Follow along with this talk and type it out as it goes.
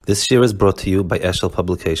This year is brought to you by Eshel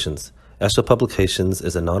Publications. Eshel Publications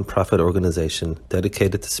is a non-profit organization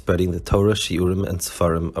dedicated to spreading the Torah, Shiurim, and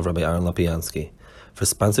Sefarim of Rabbi Aaron Lapiansky. For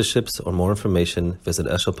sponsorships or more information, visit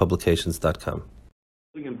eshelpublications.com.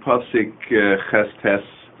 In Pasuk Ches Tes,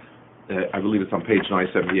 I believe it's on page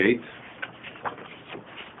 978,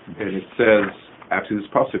 and it says, actually this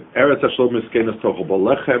Pasuk, Eretz Hashlom Miskenes Tochel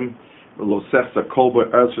Bolechem, Lo Sechza Kolbo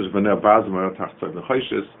Eretz V'ner Bazim Eretz Hachtzad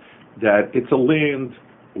Nechoishes, that it's a land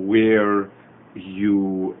where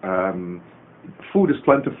you food is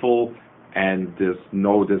plentiful and there's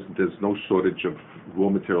no shortage of raw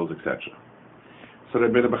materials, etc. So the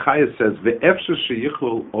Ben Bechaya says, "Ve'efsher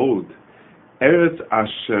sheyichlol od eretz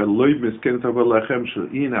asher loy misken tavelechem shel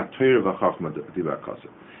in HaTorah v'chachma divakase."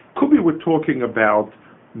 Could be we're talking about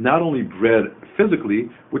not only bread physically,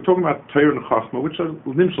 we're talking about Torah and chachma, which are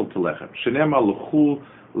nimshal to lechem. Shenema l'chul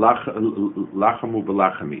lachamu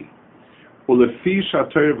b'lachami. Ulefi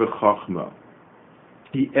HaTorah v'chachma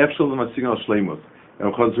he efshel l'masing al shleimos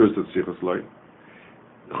and chazur tzitzichos loy.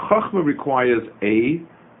 Chachma requires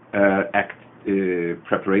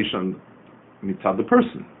preparation mitzad the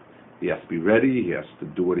person. He has to be ready. He has to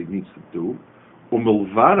do what he needs to do.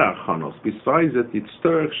 Umilvara chanos. Besides that,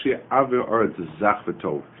 yitztorach she'aver aretz zach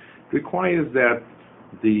v'tov requires that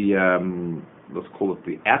the let's call it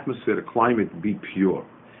the atmosphere, the climate, be pure.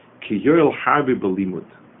 Ki yoel harbi belimud.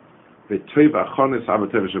 It's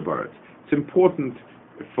important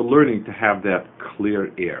for learning to have that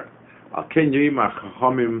clear air. So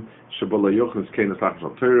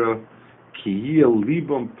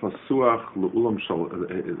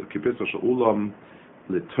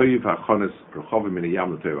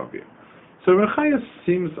Rechaya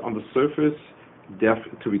seems on the surface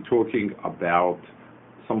to be talking about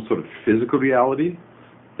some sort of physical reality,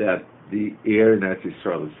 that the air in Eretz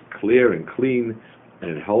Yisrael is clear and clean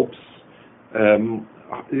and it helps. I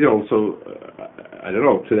don't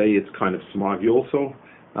know, today it's kind of smoggy also,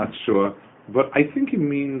 not sure, but I think it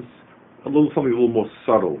means something a little more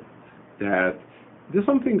subtle, that there's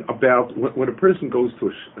something about when a person goes to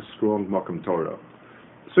a strong Makam Torah,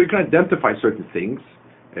 so you can identify certain things.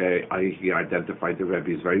 He identified the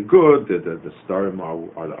Rebbe is very good, the Starim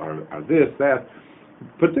are this, that,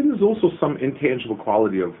 but then there's also some intangible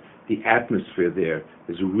quality of the atmosphere there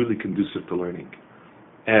is really conducive to learning.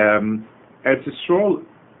 Eretz Yisrael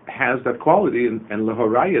has that quality, and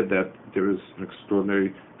leharaya that there is an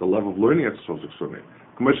extraordinary, the level of learning at Eretz Yisrael is extraordinary.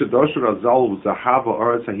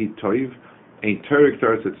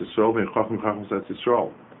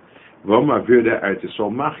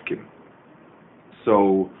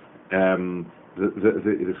 So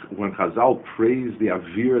when Chazal praise the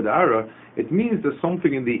Avir Dara, it means there's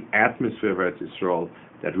something in the atmosphere of Eretz Yisrael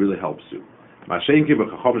that really helps you. They're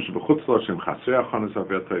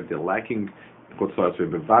lacking.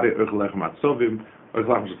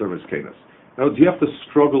 Now, you have to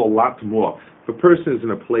struggle a lot more. If a person is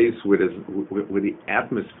in a place where the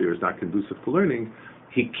atmosphere is not conducive to learning,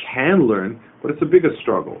 he can learn, but it's a bigger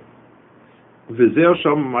struggle. So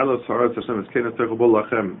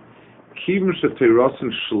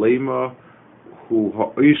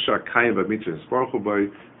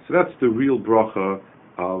that's the real bracha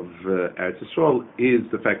of Eretz Yisrael, is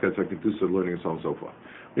the fact that it's a conducive learning and so on and so forth.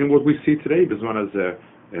 I mean, what we see today,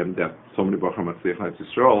 that so many bracha matzliach in Eretz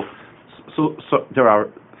Yisrael, so there are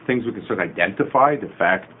things we can sort of identify, the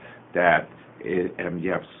fact that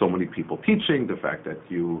you have so many people teaching, the fact that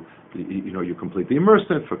you completely immersed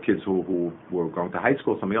in it. For kids who were going to high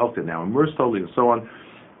school, something else, they're now immersed totally, and so on.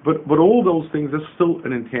 But all those things, there's still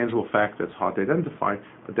an intangible fact that's hard to identify,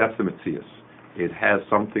 but that's the Metzias. It has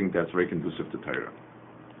something that's very conducive to Torah.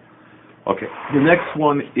 Okay, the next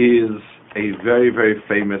one is a very, very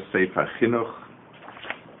famous Sefer Chinuch,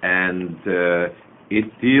 and it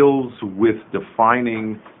deals with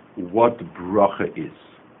defining what bracha is.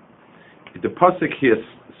 The pasuk here,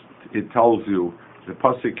 the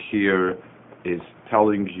pasuk here is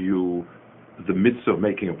telling you the mitzvah of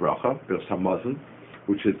making a bracha, Hamazon,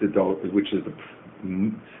 which is the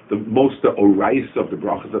most orais of the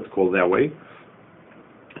brachas, that's called that way.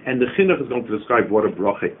 And the Chinuch is going to describe what a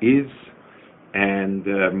bracha is and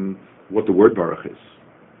what the word baruch is.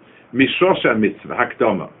 Mishosha mitzvah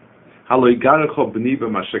hakdama haloi garecho b'ni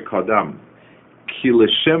b'mashe kadam ki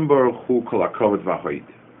l'shem baruch hu kol hakavod v'haid.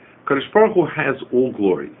 Kadosh Baruch Hu has all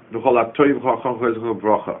glory,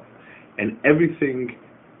 and everything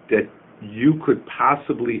that you could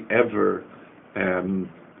possibly ever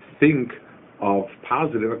think of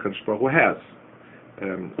positive, Kadosh Baruch Hu has.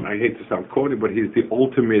 I hate to sound corny, but he's the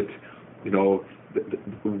ultimate,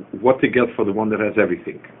 what to get for the one that has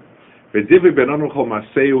everything. And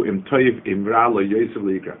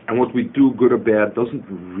what we do, good or bad, doesn't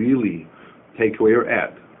really take away or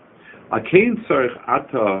add. So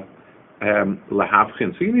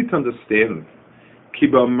you need to understand.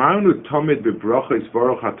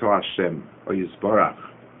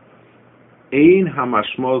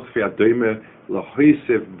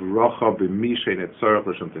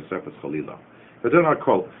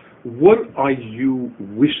 What are you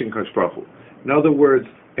wishing, Kadosh Baruch Hu? In other words,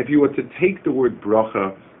 if you were to take the word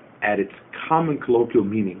bracha at its common colloquial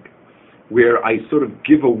meaning, where I sort of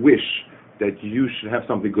give a wish that you should have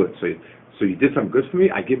something good. So you did something good for me,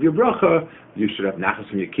 I give you a bracha, you should have nachas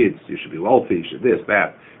from your kids, you should be wealthy, you should this,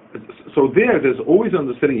 that. So there's always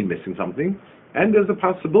understanding you're missing something, and there's a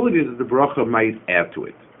possibility that the bracha might add to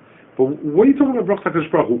it. But what are you talking about bracha Kadosh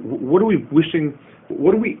Baruch Hu? What are we wishing,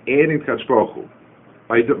 what are we adding to Kadosh Baruch Hu?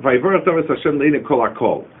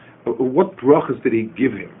 What brachas did he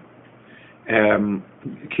give him?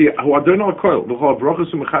 He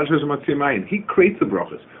creates the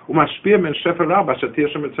brachas.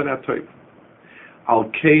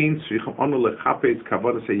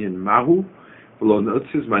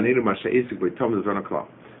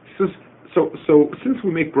 So since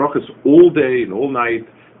we make brachas all day and all night,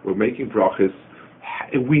 we're making brachas,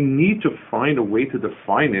 we need to find a way to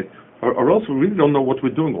define it, or else we really don't know what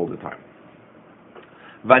we're doing all the time.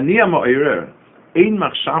 I'm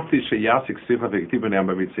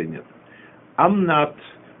not,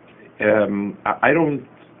 I don't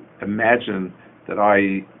imagine that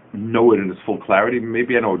I know it in its full clarity.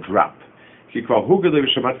 Maybe I know a drop. I've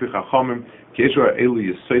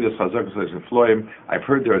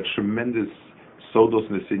heard there are tremendous sodos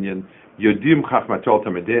in this Indian.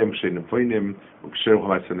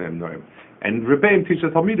 And Rebbeim teach the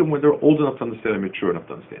Talmidim when they're old enough to understand and mature enough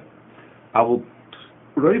to understand.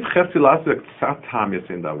 But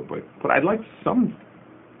I'd like some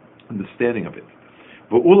understanding of it.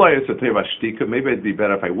 Maybe it'd be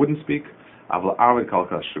better if I wouldn't speak. Let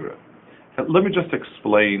me just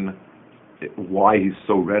explain why he's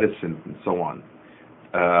so reticent and so on.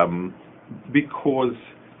 Because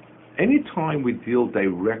anytime we deal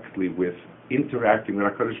directly with interacting with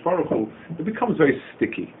HaKadosh Baruch Hu, it becomes very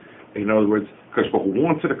sticky. In other words, HaKadosh Baruch Hu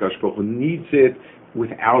wants it, HaKadosh Baruch Hu needs it.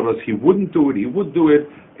 Without us, he wouldn't do it, he would do it.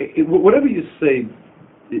 Whatever you say,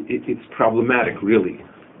 it's problematic, really.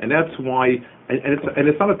 And that's why, and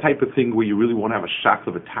it's not a type of thing where you really want to have a shock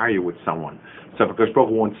of a tire with someone. So if HaKadosh Baruch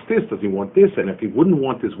Hu wants this, does he want this? And if he wouldn't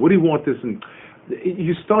want this, would he want this? And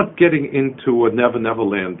you start getting into a never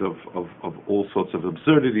land of all sorts of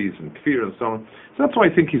absurdities and fear and so on. So that's why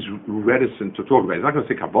I think he's reticent to talk about it. He's not going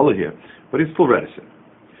to say Kabbalah here, but he's still reticent.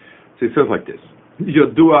 So he says like this: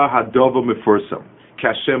 Yodua hadova mefursam.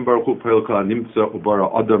 HaKadosh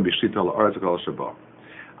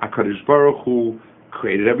Baruch Hu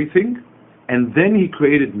created everything, and then he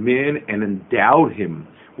created man and endowed him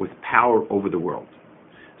with power over the world.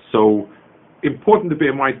 So, important to bear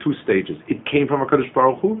in mind two stages. It came from HaKadosh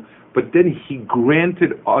Baruch Hu, but then he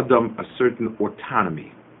granted Adam a certain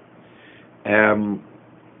autonomy. And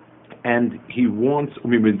he wants,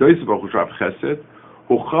 and HaKadosh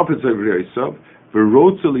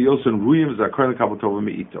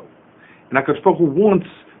Baruch Hu wants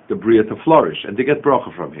the Bria to flourish and to get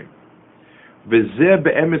bracha from him. And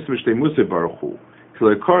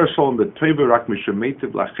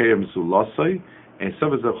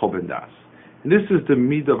this is the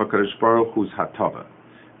mid of HaKadosh Baruch Hu's HaTorah.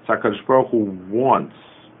 So HaKadosh Baruch Hu wants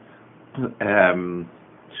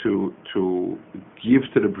to give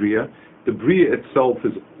to the Bria. The Bria itself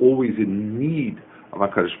is always in need of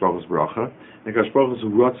HaKadosh Baruch Hu's bracha, and HaKadosh Baruch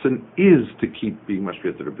Hu's ratzon is to keep being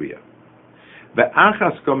mashpia to the Bria.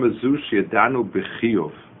 Ve'achas kamezu she'yadanu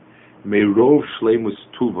b'chiyuv me'rov shleimus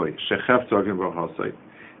tuvay shechef tzargin baruch hasay.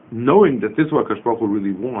 Knowing that this is what HaKadosh Baruch Hu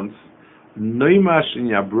really wants, noimash in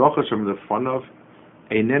yabracha shem lefanov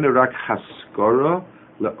einenu rak haskara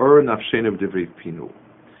le'or nafsheinu b'divrei pinu.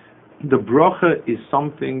 The bracha is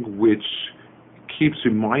something which keeps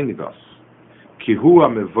reminding us ki hu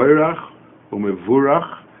ha'mevorach u'mevurach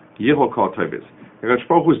yehol kol tevez. HaKadosh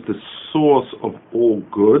Baruch Hu is the source of all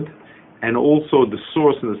good, and also the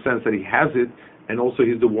source in the sense that he has it, and also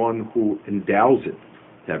he's the one who endows it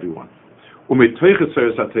to everyone.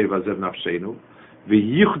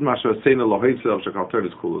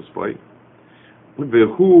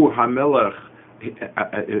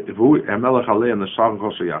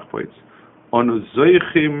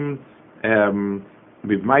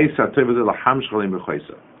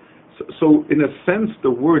 So in a sense,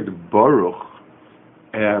 the word Baruch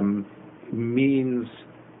means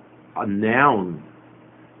a noun.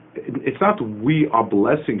 It's not we are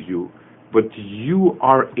blessing you, but you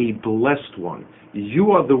are a blessed one.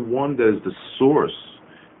 You are the one that is the source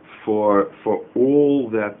for all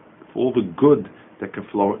the good that can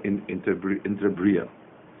flow into the Bria.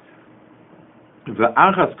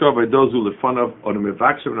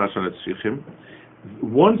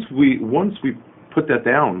 Once we put that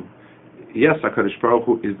down, yes, HaKadosh Baruch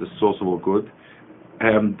Hu is the source of all good.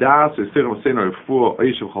 Now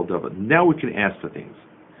we can ask for things.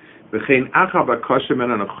 So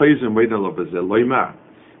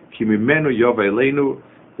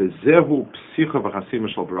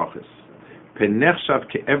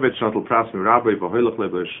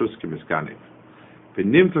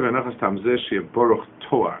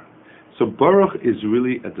Baruch is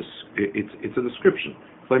really it's a description.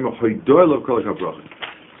 So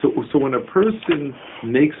when a person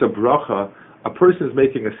makes a bracha, a person is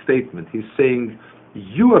making a statement. He's saying,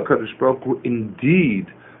 you, HaKadosh Baruch Hu, indeed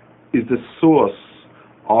is the source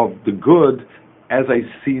of the good as I've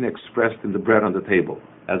seen expressed in the bread on the table,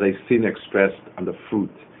 as I've seen expressed on the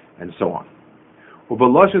fruit, and so on.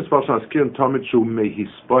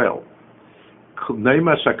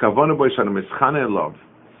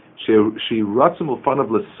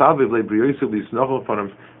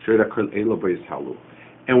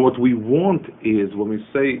 And what we want is, when we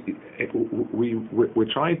say, we're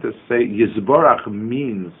trying to say Yisborach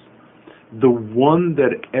means the one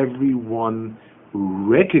that everyone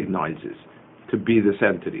recognizes to be this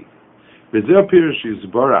entity. So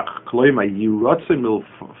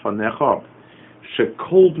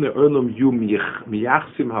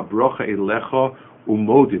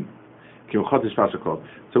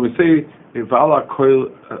we say,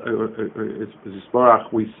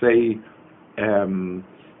 we say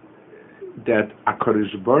that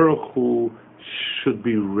HaKadosh Baruch Hu should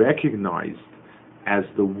be recognized as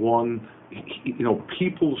the one,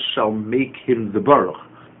 people shall make him the Baruch,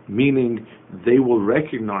 meaning they will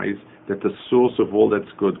recognize that the source of all that's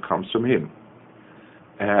good comes from him.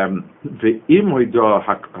 And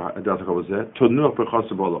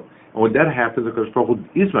when that happens, HaKadosh Baruch Hu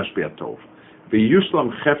is mashpia tov. V'yushlam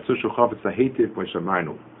chefetz shulchavitz hahetiv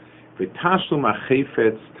v'shamaynu. V'tashlum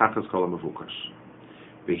hachefetz tachas kol ha'mevukash.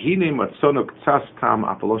 V'hine matzono k'tzas tam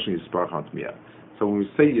apoloshin yisbarach antmiyah. So when we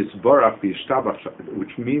say yisbarach v'yishtabach,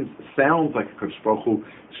 which means, sounds like HaKadosh Baruch Hu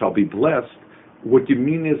shall be blessed, what you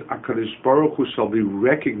mean is HaKadosh Baruch Hu shall be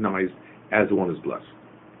recognized as the one who is blessed.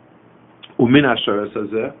 Umin hasharas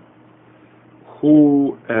hazeh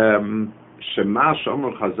hu shema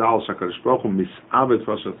shomer chazal shakadosh baruch hu misavet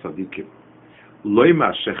v'asher tzadikim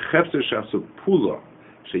loima shechefzer she'asu pula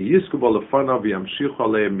sheyisku bo lefanav v'yamshichu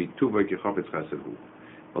aleim mituva kichafetz chesed hu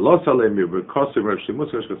v'los aleim mirbekosim rav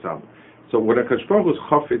shlimus kashkasam. So what HaKadosh Baruch Hu's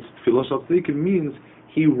chafetz tfilah shel tzadikim means,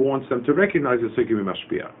 he wants them to recognize the tzadikim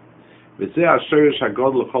mashpia. V'zeh asher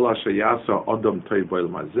shagadol chol asher yasa adam toiv bo'el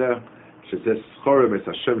mazeh. So that's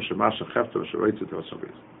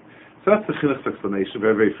the Chinuch's explanation,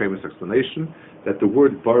 very, very famous explanation, that the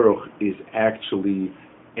word Baruch is actually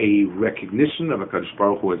a recognition of HaKadosh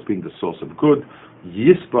Baruch Hu as being the source of good.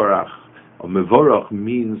 Yisbarach, or Mevorach,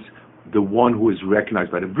 means the one who is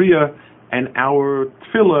recognized by the Bria, and our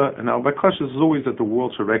Tefillah and our Bakasha is always that the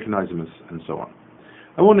world should recognize him, and so on.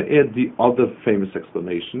 I want to add the other famous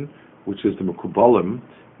explanation, which is the Mekubalim.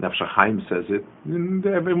 Nefesh Chaim says it, and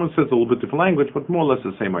everyone says a little bit different language, but more or less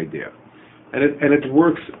the same idea. And it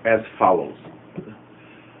works as follows.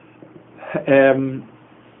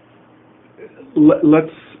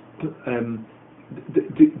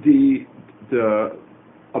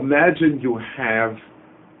 Imagine you have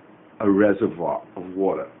a reservoir of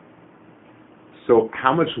water. So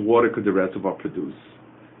how much water could the reservoir produce?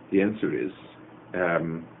 The answer is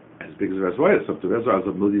as big as the reservoir is. So if the reservoir is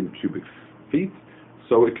 1 million cubic feet,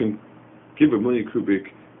 so it can give 1 million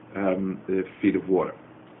cubic feet of water.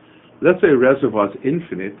 Let's say a reservoir is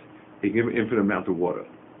infinite, it can give an infinite amount of water.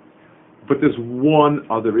 But there's one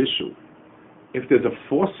other issue. If there's a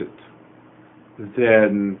faucet,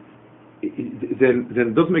 then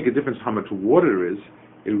it doesn't make a difference how much water there is.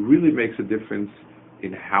 It really makes a difference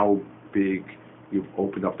in how big you've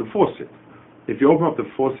opened up the faucet. If you open up the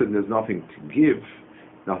faucet and there's nothing to give,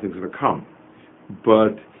 nothing's going to come.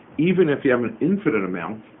 But even if you have an infinite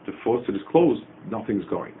amount, the faucet is closed, nothing's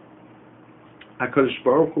going. HaKadosh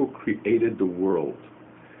Baruch Hu created the world.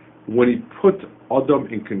 When he put Adam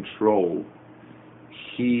in control,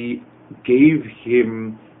 he gave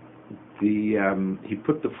him he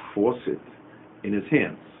put the faucet in his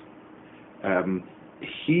hands.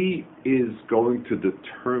 He is going to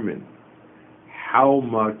determine how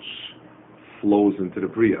much flows into the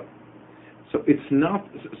Bria. So it's not.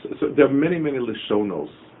 So there are many, many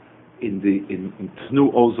Lishonos in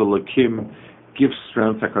Tnu Ozel Lakim, give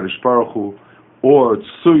strength to HaKadosh Baruch Hu, or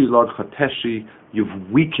Tsui Lord Chateshi, you've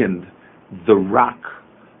weakened the rock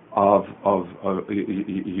of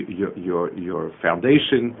your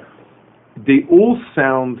foundation. They all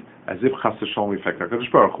sound as if Chas v'Shalom affect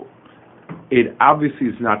HaKadosh Baruch Hu. It obviously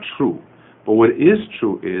is not true, but what is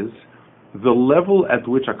true is the level at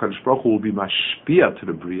which HaKadosh Baruch Hu will be mashpia to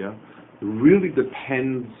the Bria really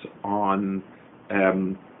depends on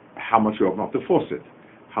how much we open up the faucet,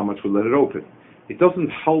 how much we let it open. It doesn't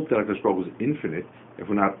help that HaKadosh Baruch Hu is infinite if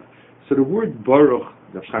we're not. So the word Baruch,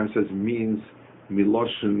 the Chaim says, means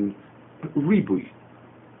miloshen ribui.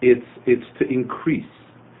 It's to increase,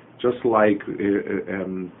 just like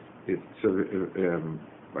it's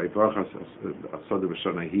by Baruch Asad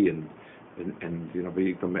B'Shanahi and you know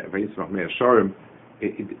Vayismach Mei Hasharim.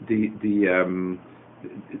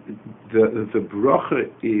 The bracha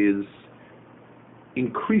is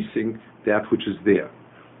increasing that which is there,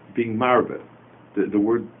 being marbe. The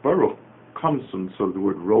word Baruch comes from the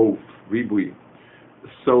word rov, ribui.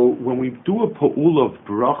 So when we do a pa'ula of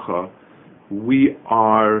bracha, we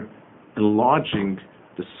are enlarging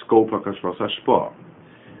the scope of HaKadosh Baruch Hu's hashpah.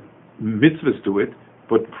 Mitzvahs do it,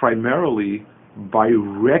 but primarily by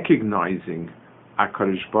recognizing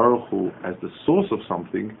HaKadosh Baruch Hu as the source of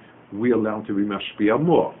something, we allow him to be mashpia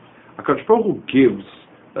more. HaKadosh Baruch Hu gives.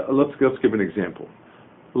 Let's give an example.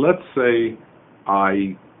 Let's say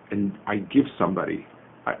I give somebody.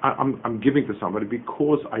 I'm giving to somebody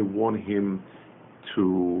because I want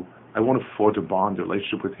to forge a bond, a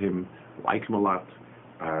relationship with him, like him a lot,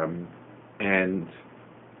 and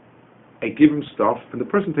I give him stuff, and the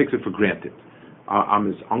person takes it for granted. I'm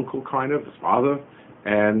his uncle, kind of, his father,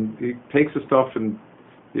 and he takes the stuff, and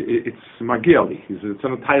it's magiali. It's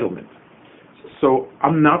an entitlement. So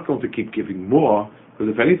I'm not going to keep giving more,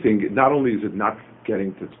 because if anything, not only is it not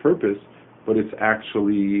getting to its purpose, but it's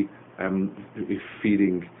actually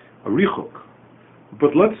feeding a richuk.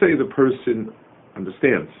 But let's say the person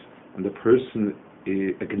understands, and the person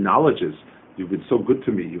acknowledges, you've been so good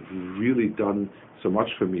to me, you've really done so much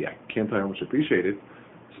for me, I can't tell you how much I appreciate it.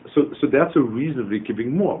 So that's a reason of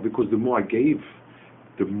giving more, because the more I gave,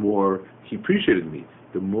 the more he appreciated me,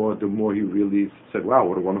 the more he really said, wow,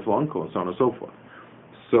 what a wonderful uncle, and so on and so forth.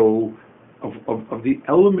 So of the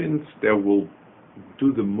elements that will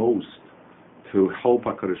do the most to help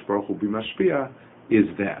HaKadosh Baruch Hu be mashpia is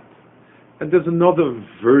that. And there's another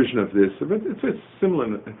version of this, but it's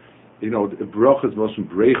similar. You know, bracha is motion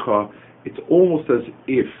brecha. It's almost as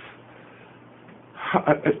if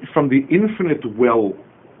from the infinite well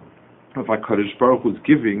of HaKadosh Baruch Hu's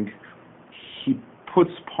giving, he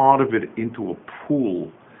puts part of it into a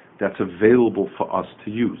pool that's available for us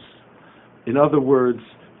to use. In other words,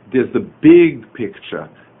 there's the big picture,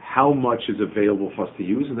 how much is available for us to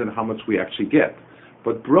use, and then how much we actually get.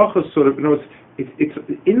 But bracha sort of, it's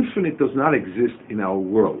infinite does not exist in our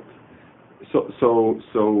world. So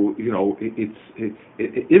you know,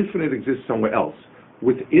 infinite exists somewhere else.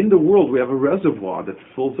 Within the world, we have a reservoir that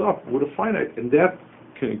fills up with a finite, and that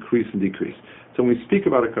can increase and decrease. So when we speak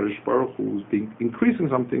about a HaKadosh Baruch Hu who's increasing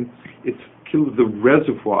something, it's killed the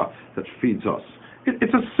reservoir that feeds us.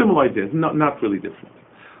 It's a similar idea, not really different.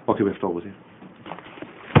 Okay, we have to over here.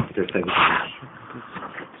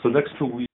 So next 2 weeks.